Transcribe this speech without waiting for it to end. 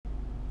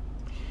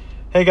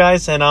Hey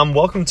guys, and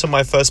welcome to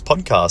my first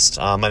podcast.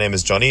 My name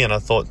is Johnny, and I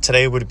thought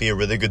today would be a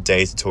really good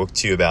day to talk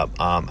to you about,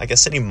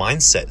 setting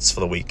mindsets for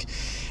the week.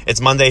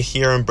 It's Monday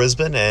here in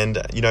Brisbane, and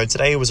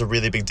today was a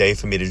really big day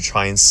for me to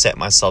try and set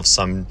myself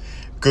some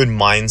good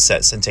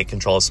mindsets and take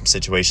control of some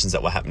situations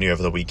that were happening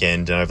over the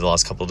weekend and over the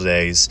last couple of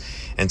days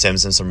in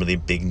terms of some really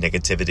big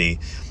negativity.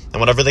 And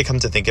what I've really come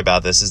to think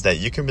about this is that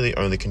you can really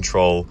only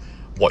control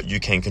what you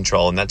can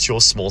control, and that's your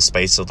small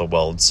space of the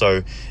world.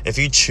 So if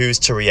you choose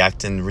to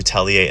react and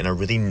retaliate in a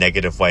really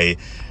negative way,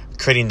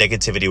 creating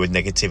negativity with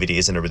negativity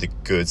isn't a really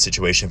good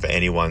situation for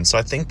anyone. So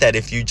I think that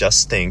if you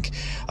just think,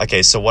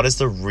 okay, so what is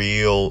the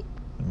real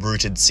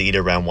rooted seed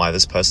around why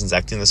this person's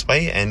acting this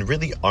way, and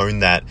really own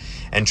that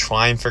and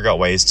try and figure out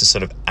ways to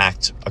sort of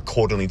act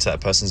accordingly to that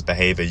person's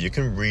behavior, you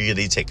can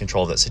really take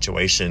control of that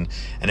situation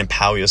and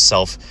empower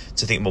yourself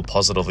to think more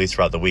positively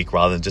throughout the week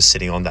rather than just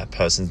sitting on that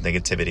person's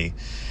negativity.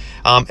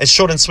 It's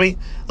short and sweet.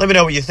 Let me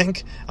know what you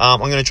think. I'm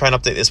going to try and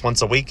update this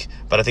once a week,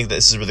 but I think that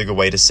this is a really good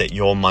way to set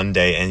your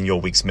Monday and your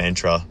week's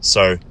mantra.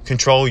 So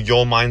control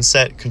your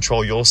mindset,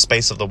 control your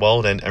space of the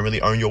world, and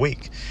really own your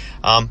week.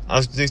 I'll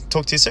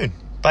talk to you soon.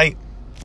 Bye.